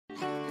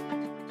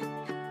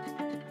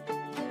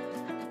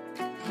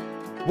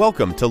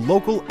Welcome to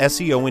Local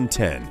SEO in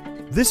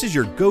 10. This is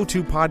your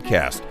go-to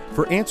podcast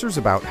for answers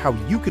about how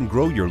you can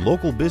grow your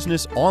local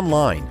business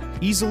online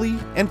easily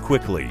and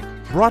quickly.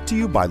 Brought to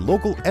you by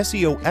local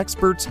SEO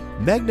experts,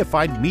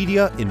 Magnified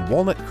Media in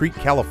Walnut Creek,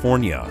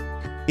 California.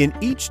 In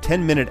each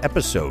 10-minute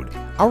episode,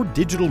 our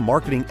digital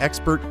marketing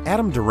expert,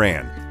 Adam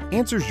Duran,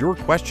 answers your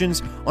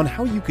questions on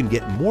how you can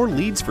get more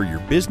leads for your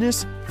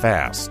business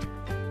fast.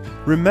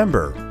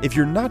 Remember, if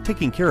you're not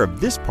taking care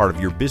of this part of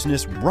your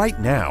business right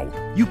now,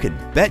 you can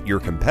bet your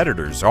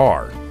competitors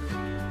are.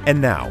 And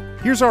now,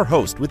 here's our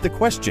host with the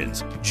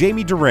questions,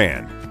 Jamie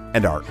Duran,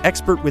 and our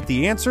expert with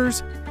the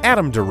answers,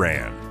 Adam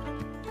Duran.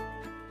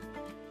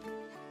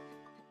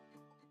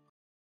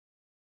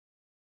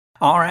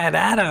 All right,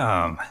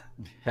 Adam.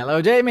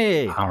 Hello,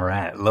 Jamie. All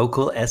right,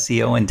 local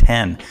SEO in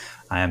 10.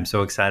 I am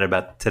so excited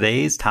about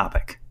today's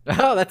topic.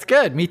 Oh, that's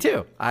good. Me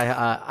too.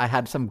 I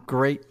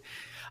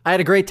had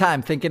a great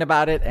time thinking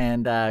about it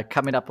and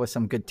coming up with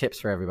some good tips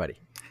for everybody.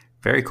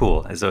 Very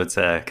cool. So it's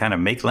a kind of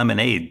Make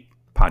Lemonade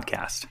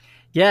podcast.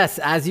 Yes,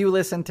 as you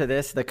listen to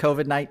this, the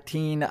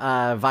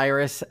COVID-19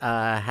 virus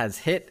has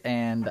hit,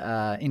 and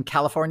in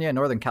California,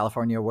 Northern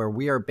California, where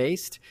we are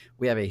based,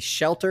 we have a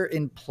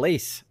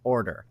shelter-in-place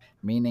order,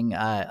 meaning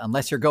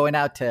unless you're going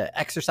out to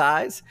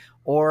exercise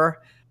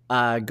or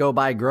go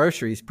buy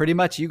groceries, pretty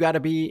much you got to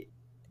be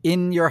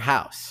in your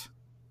house.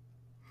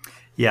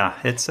 Yeah,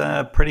 it's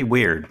pretty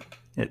weird,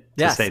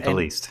 to say the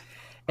least.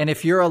 And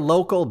if you're a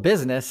local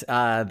business,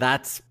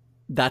 that's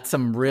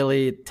some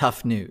really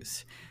tough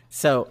news.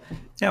 So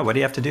yeah, what do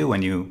you have to do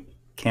when you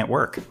can't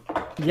work?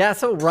 Yeah,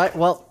 so right.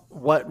 Well,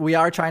 what we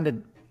are trying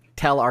to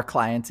tell our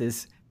clients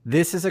is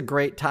this is a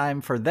great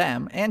time for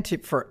them and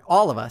for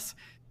all of us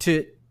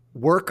to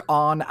work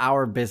on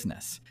our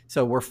business.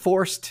 So we're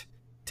forced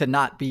to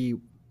not be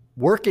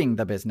working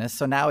the business.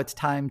 So now it's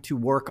time to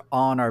work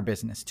on our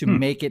business to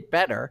make it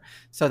better.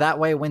 So that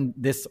way, when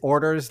this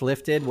order is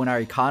lifted, when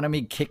our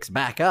economy kicks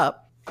back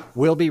up,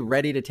 we'll be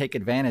ready to take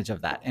advantage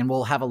of that. And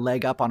we'll have a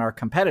leg up on our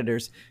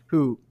competitors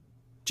who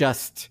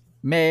just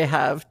may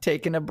have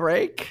taken a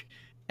break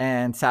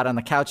and sat on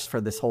the couch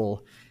for this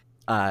whole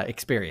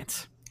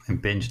experience.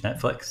 And binge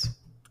Netflix.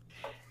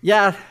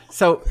 Yeah.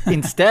 So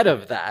instead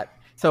of that,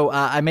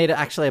 I made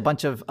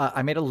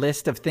a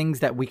list of things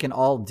that we can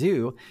all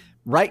do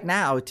right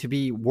now to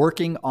be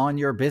working on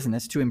your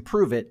business to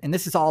improve it. And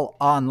this is all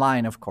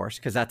online, of course,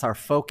 because that's our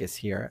focus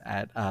here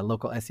at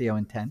Local SEO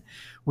in 10.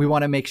 We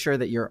want to make sure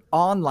that your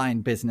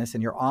online business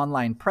and your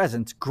online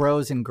presence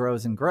grows and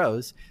grows and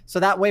grows.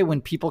 So that way,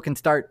 when people can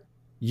start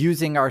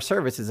using our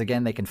services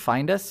again, they can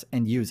find us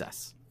and use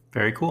us.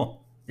 Very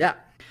cool. Yeah.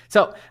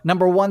 So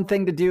number one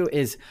thing to do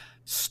is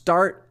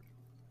start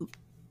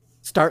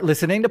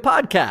listening to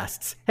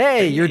podcasts.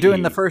 Hey, you're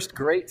doing the first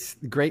great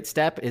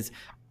step is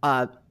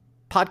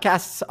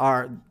podcasts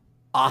are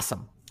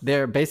awesome.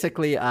 They're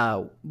basically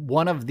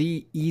one of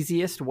the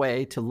easiest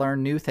way to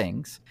learn new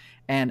things.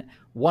 And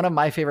one of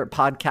my favorite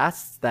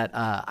podcasts that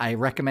I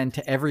recommend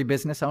to every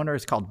business owner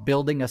is called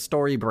Building a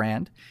Story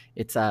Brand.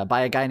 It's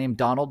by a guy named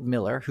Donald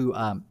Miller, who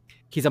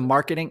he's a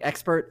marketing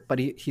expert, but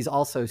he's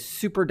also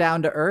super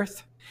down to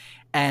earth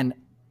and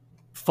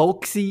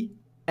folksy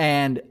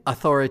and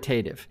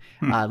authoritative.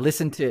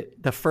 Listen to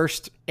the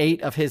first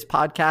 8 of his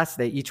podcasts.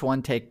 They each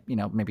one take,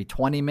 maybe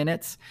 20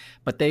 minutes,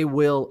 but they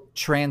will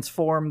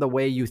transform the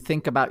way you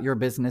think about your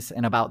business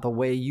and about the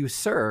way you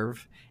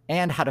serve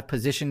and how to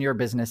position your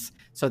business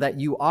so that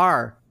you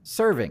are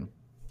serving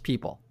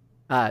people.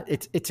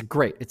 It's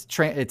great.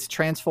 It's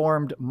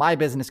transformed my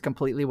business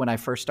completely when I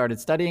first started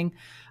studying.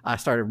 I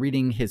started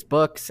reading his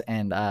books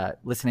and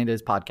listening to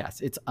his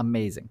podcasts. It's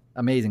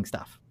amazing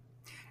stuff.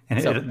 And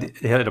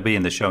it'll be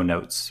in the show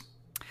notes.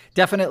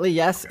 Definitely,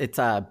 yes. It's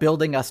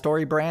Building a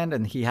Story Brand,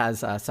 and he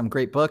has some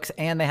great books.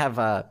 And they have,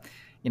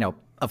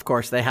 of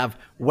course, they have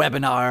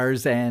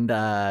webinars and,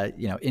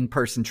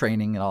 in-person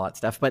training and all that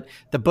stuff. But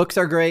the books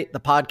are great. The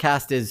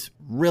podcast is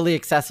really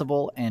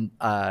accessible, and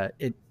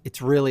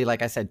it's really,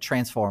 like I said,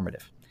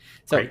 transformative.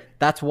 So great.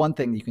 That's one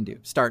thing you can do.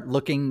 Start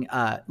looking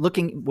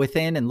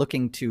within and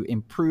looking to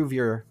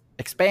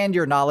expand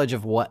your knowledge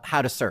of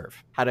how to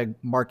serve, how to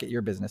market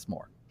your business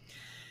more.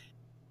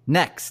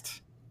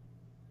 Next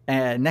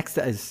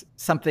is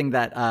something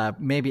that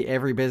maybe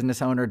every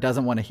business owner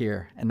doesn't want to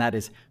hear, and that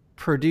is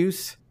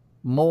produce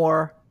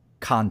more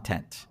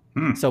content.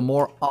 So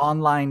more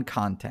online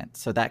content.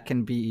 So that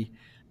can be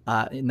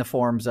in the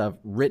forms of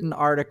written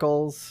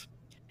articles,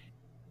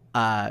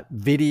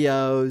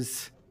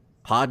 videos,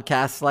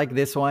 podcasts like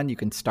this one. You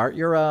can start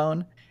your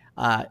own,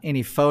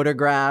 any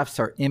photographs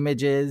or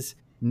images,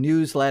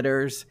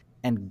 newsletters,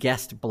 and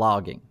guest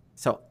blogging.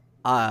 So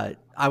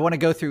I want to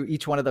go through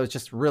each one of those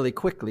just really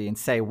quickly and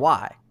say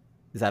why.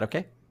 Is that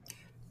okay?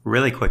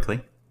 Really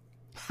quickly.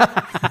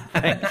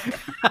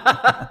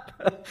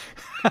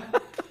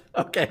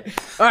 Okay.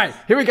 All right.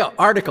 Here we go.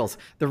 Articles.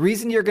 The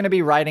reason you're going to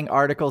be writing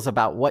articles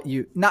about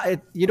you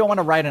don't want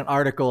to write an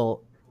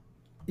article,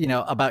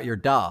 about your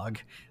dog,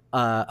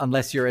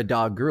 unless you're a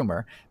dog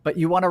groomer, but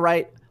you want to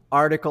write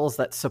articles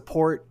that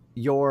support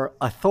your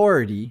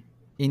authority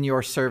in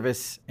your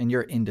service in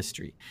your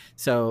industry.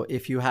 So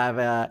if you're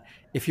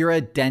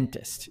a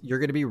dentist, you're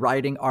going to be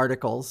writing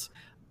articles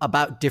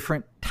about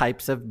different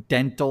types of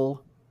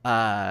dental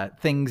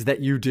things that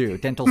you do,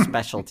 dental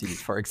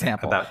specialties, for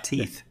example. About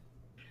teeth,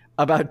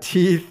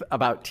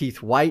 about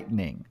teeth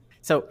whitening.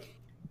 So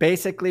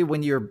basically,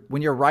 when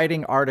you're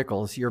writing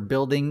articles, you're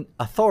building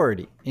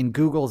authority in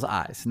Google's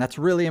eyes, and that's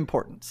really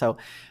important. So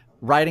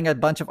writing a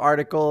bunch of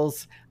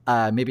articles,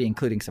 maybe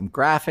including some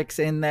graphics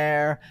in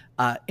there,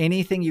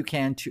 anything you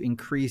can to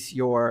increase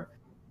your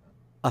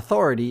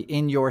authority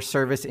in your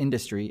service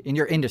industry,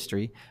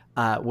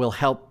 will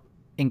help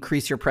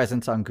increase your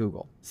presence on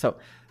Google. So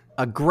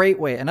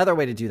another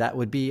way to do that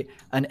would be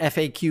an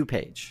FAQ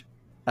page.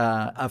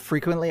 A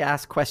frequently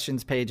asked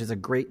questions page is a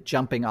great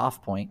jumping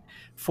off point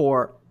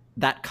for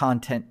that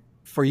content,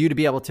 for you to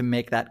be able to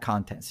make that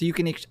content. So you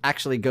can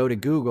actually go to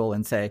Google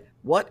and say,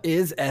 what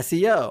is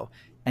SEO?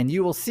 And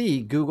you will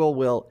see Google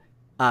will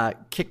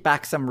kick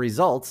back some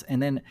results. And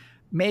then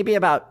maybe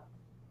about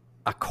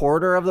a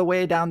quarter of the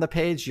way down the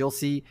page, you'll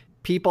see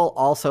people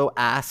also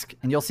ask,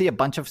 and you'll see a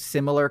bunch of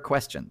similar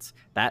questions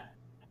that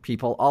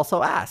people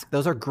also ask.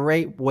 That's a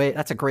great way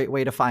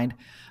to find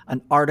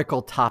an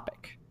article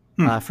topic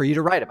for you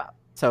to write about.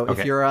 So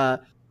if you're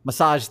a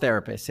massage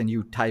therapist and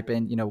you type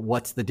in,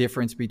 what's the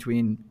difference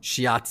between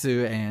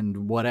shiatsu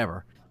and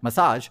whatever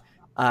massage,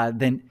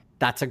 then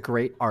that's a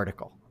great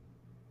article.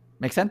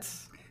 Make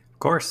sense? Of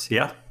course,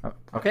 yeah.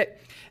 Okay.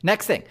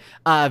 Next thing,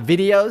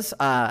 videos.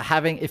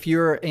 If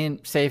you're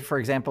say, for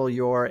example,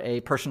 you're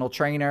a personal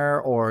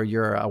trainer or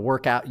you're a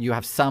workout, you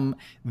have some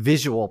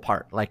visual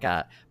part. Like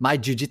my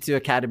Jiu-Jitsu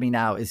Academy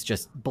now is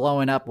just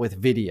blowing up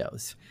with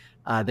videos.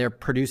 They're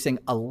producing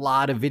a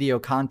lot of video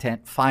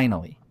content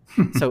finally.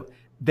 So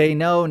they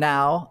know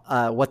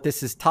now what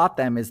this has taught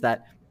them is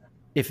that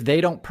if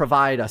they don't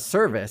provide a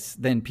service,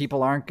 then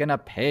people aren't going to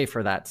pay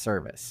for that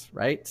service,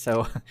 right?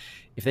 So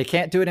if they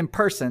can't do it in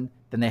person,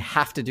 then they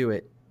have to do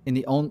it in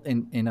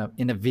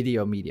a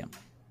video medium.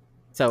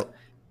 So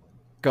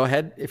go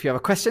ahead if you have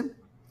a question.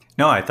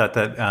 No, I thought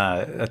that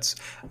that's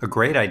a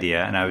great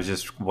idea, and I was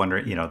just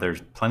wondering.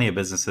 There's plenty of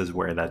businesses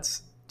where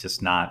that's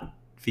just not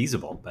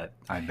feasible, but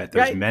I bet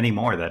there's many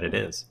more that it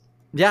is.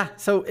 Yeah.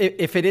 So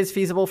if it is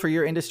feasible for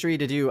your industry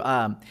to do,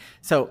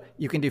 so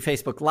you can do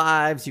Facebook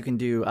Lives, you can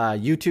do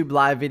YouTube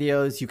live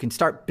videos, you can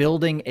start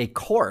building a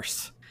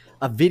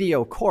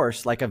video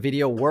course, like a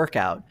video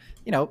workout,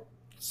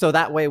 so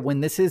that way when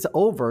this is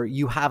over,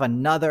 you have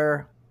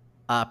another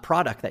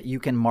product that you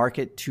can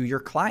market to your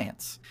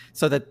clients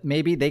so that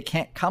maybe they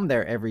can't come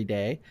there every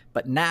day,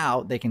 but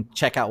now they can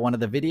check out one of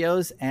the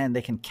videos and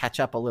they can catch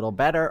up a little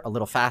better, a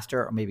little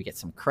faster, or maybe get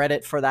some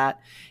credit for that.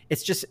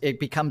 It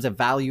becomes a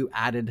value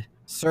added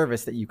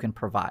service that you can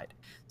provide.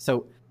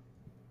 So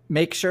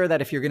make sure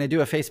that if you're going to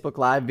do a Facebook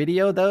Live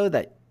video, though,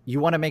 that you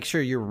want to make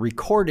sure you're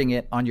recording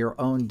it on your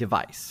own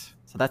device.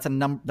 So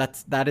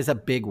that is a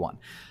big one.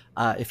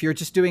 If you're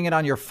just doing it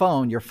on your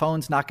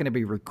phone's not going to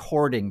be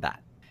recording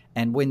that.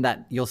 And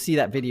you'll see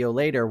that video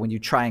later, when you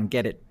try and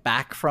get it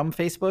back from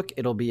Facebook,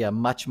 it'll be a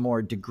much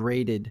more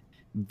degraded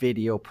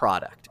video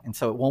product. And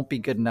so it won't be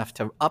good enough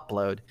to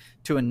upload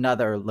to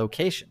another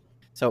location.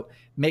 So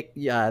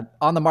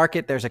on the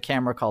market, there's a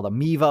camera called a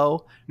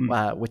Mevo,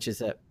 which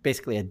is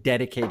basically a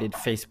dedicated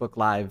Facebook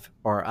Live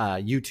or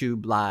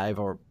YouTube Live,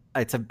 or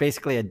it's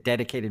basically a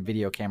dedicated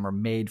video camera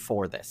made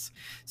for this.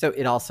 So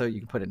you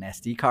can put an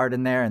SD card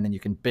in there, and then you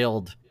can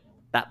build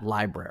that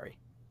library.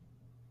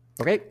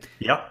 Okay.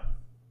 Yep.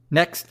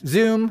 Next,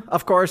 Zoom.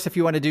 Of course, if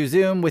you want to do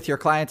Zoom with your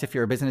clients, if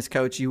you're a business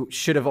coach, you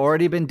should have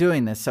already been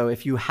doing this. So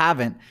if you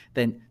haven't,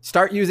 then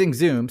start using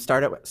Zoom.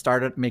 Start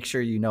it. Make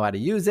sure you know how to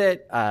use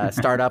it.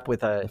 Start up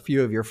with a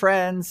few of your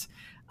friends.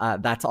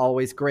 That's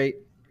always great.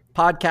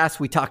 Podcasts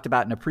we talked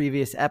about in a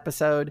previous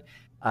episode.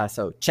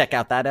 So check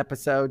out that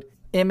episode.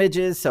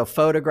 Images, so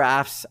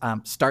photographs.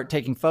 Start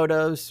taking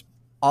photos.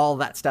 All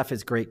that stuff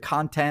is great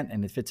content.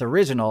 And if it's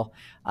original,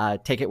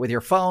 take it with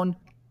your phone.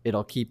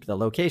 It'll keep the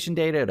location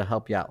data. It'll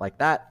help you out like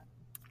that.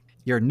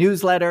 Your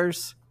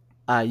newsletters,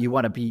 you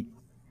want to be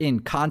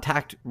in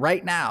contact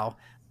right now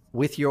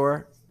with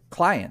your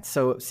clients.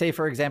 So say,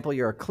 for example,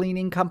 you're a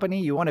cleaning company.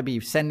 You want to be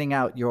sending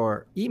out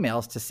your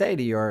emails to say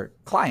to your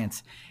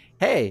clients,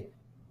 hey,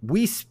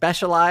 we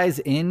specialize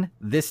in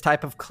this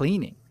type of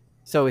cleaning.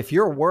 So if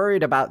you're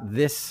worried about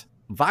this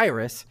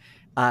virus,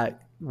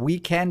 we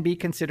can be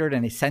considered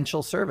an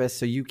essential service.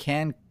 So you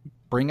can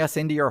bring us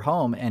into your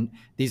home, and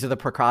these are the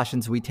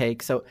precautions we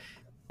take. So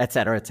et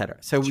cetera, et cetera.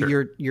 So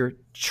sure. You're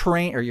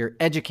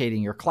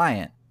educating your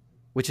client,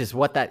 which is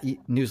what that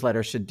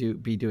newsletter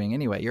should be doing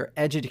anyway. You're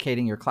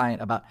educating your client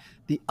about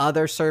the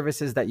other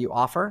services that you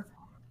offer,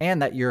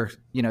 and that you're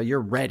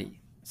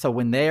ready. So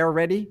when they are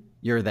ready,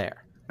 you're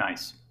there.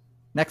 Nice.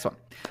 Next one.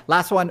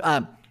 Last one.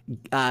 One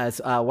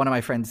of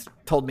my friends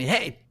told me,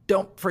 hey,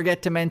 don't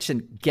forget to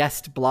mention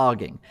guest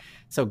blogging.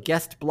 So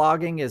guest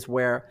blogging is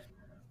where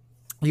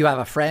you have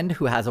a friend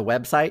who has a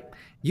website,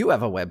 you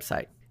have a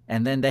website,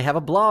 and then they have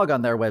a blog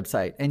on their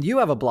website, and you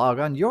have a blog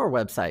on your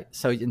website.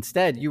 So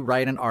instead, you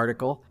write an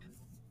article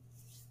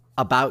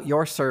about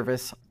your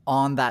service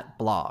on that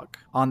blog,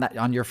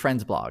 on your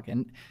friend's blog.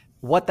 And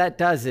what that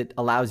does, it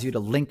allows you to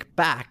link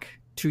back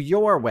to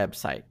your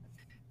website.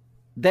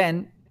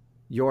 Then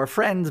your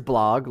friend's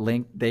blog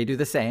they do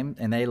the same,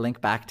 and they link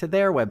back to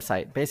their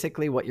website.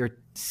 Basically, what you're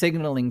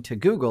signaling to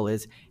Google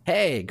is,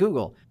 hey,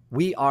 Google,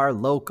 we are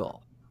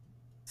local.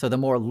 So the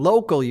more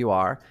local you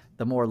are,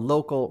 the more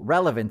local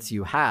relevance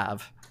you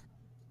have,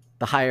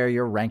 the higher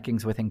your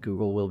rankings within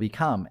Google will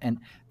become. And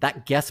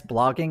that guest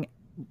blogging,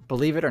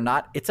 believe it or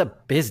not, it's a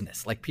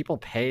business. Like, people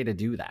pay to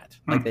do that.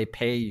 Like, they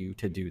pay you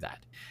to do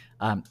that.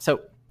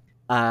 So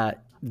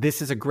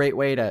this is a great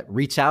way to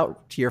reach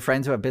out to your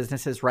friends who have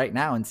businesses right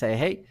now and say,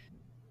 hey,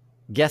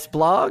 guest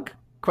blog, ?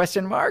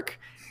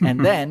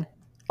 And then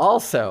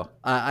also,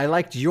 I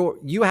liked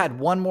you had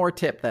one more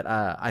tip that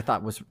I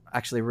thought was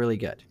actually really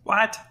good.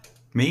 What?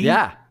 Me?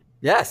 Yeah.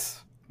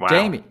 Yes. Wow.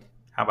 Jamie.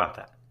 How about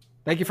that?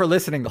 Thank you for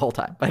listening the whole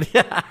time. But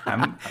yeah.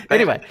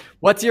 Anyway,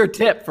 what's your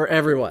tip for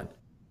everyone?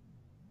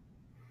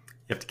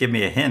 You have to give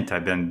me a hint.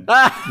 I've been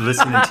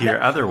listening to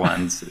your other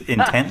ones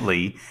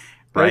intently,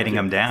 writing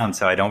them down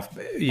so I don't,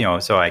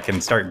 so I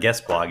can start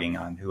guest blogging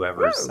on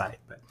whoever's site.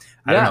 But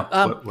I don't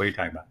know. What are you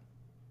talking about?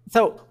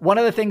 So one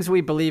of the things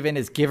we believe in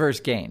is giver's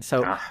gain.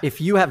 So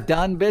if you have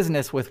done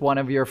business with one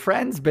of your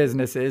friends'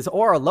 businesses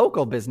or a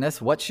local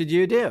business, what should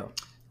you do?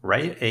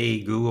 Write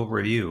a Google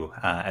review,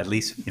 at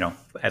least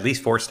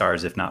 4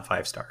 stars, if not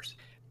 5 stars.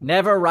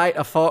 Never write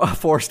a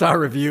 4-star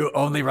review.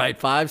 Only write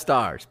 5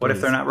 stars. What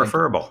if they're not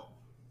referable?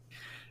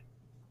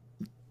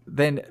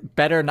 Then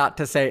better not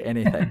to say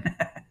anything.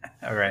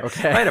 All right.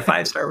 Okay. Write a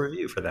 5-star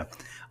review for them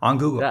on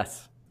Google.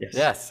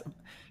 Yes.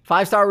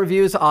 5-star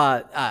reviews.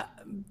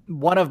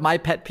 One of my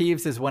pet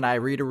peeves is when I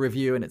read a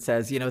review and it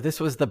says, this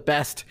was the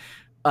best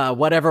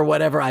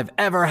whatever I've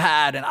ever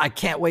had, and I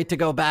can't wait to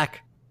go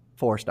back.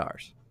 4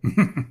 stars.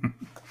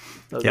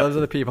 Those are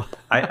the people.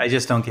 I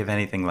just don't give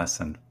anything less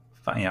than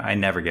 5. I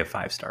never give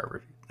 5-star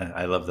review.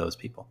 I love those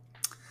people.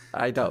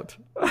 I don't.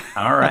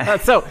 All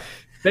right. So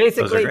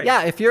basically,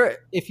 if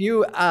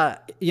you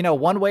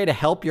one way to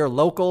help your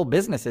local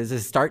businesses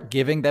is start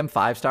giving them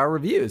 5-star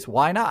reviews.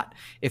 Why not?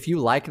 If you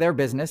like their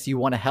business, you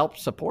want to help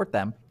support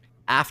them.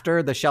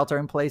 After the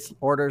shelter-in-place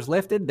orders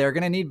lifted, they're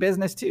going to need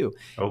business too.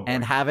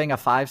 And having a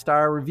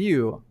 5-star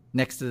review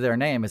next to their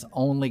name is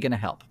only going to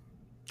help.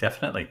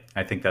 Definitely.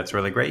 I think that's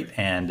really great.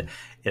 And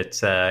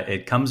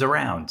it comes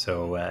around.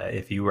 So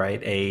if you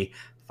write a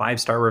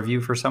 5-star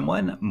review for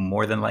someone,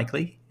 more than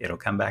likely it'll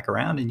come back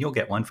around and you'll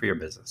get one for your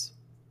business.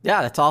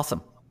 Yeah, that's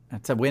awesome.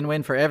 That's a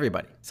win-win for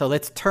everybody. So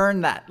let's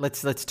turn that.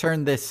 Let's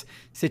turn this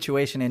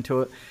situation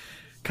into a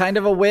kind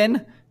of a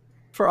win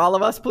for all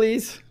of us,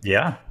 please.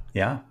 Yeah,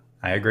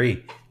 I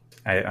agree.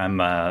 I'm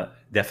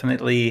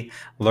definitely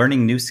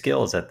learning new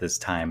skills at this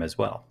time as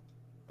well.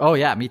 Oh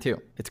yeah, me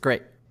too. It's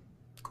great.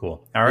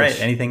 Cool. All right.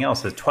 Anything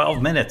else? It's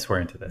 12 minutes we're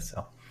into this.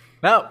 So.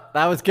 No,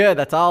 that was good.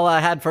 That's all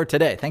I had for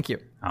today. Thank you.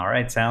 All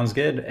right. Sounds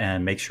good.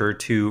 And make sure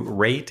to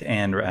rate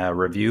and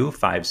review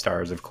 5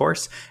 stars, of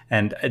course.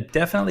 And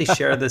definitely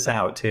share this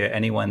out to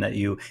anyone that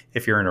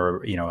if you're in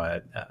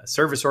a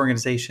service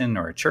organization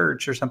or a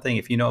church or something,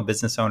 if you know a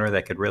business owner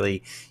that could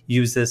really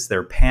use this,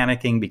 they're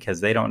panicking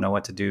because they don't know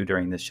what to do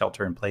during this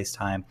shelter in place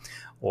time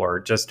or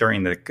just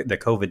during the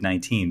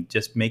COVID-19,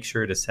 just make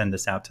sure to send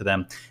this out to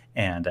them.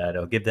 And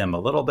it'll give them a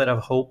little bit of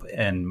hope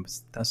and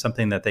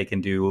something that they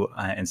can do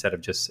instead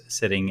of just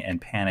sitting and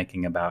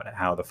panicking about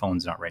how the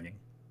phone's not ringing.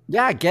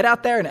 Yeah, get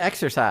out there and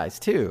exercise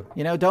too.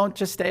 Don't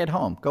just stay at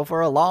home. Go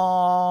for a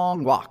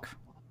long walk.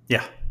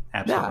 Yeah,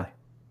 absolutely. Yeah,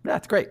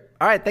 that's great.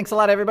 All right, thanks a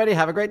lot, everybody.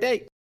 Have a great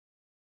day.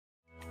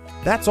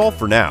 That's all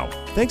for now.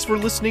 Thanks for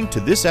listening to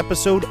this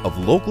episode of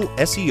Local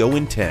SEO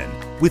in 10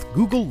 with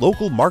Google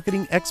local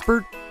marketing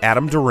expert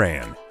Adam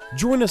Duran.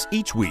 Join us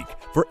each week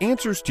for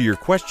answers to your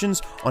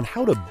questions on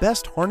how to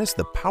best harness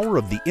the power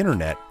of the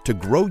internet to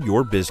grow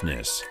your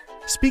business.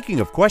 Speaking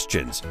of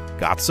questions,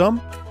 got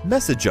some?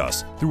 Message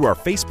us through our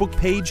Facebook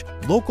page,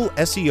 Local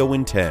SEO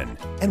in 10,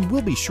 and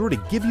we'll be sure to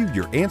give you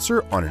your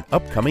answer on an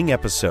upcoming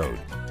episode.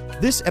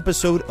 This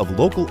episode of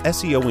Local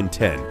SEO in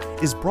 10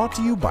 is brought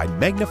to you by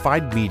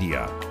Magnified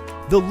Media,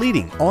 the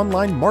leading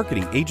online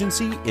marketing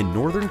agency in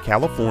Northern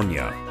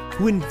California,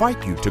 who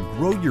invite you to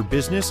grow your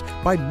business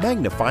by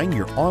magnifying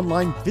your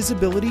online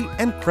visibility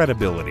and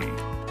credibility.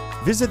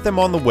 Visit them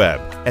on the web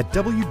at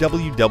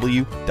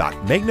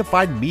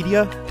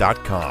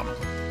www.magnifiedmedia.com.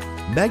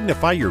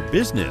 Magnify your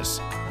business,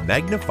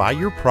 magnify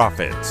your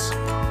profits.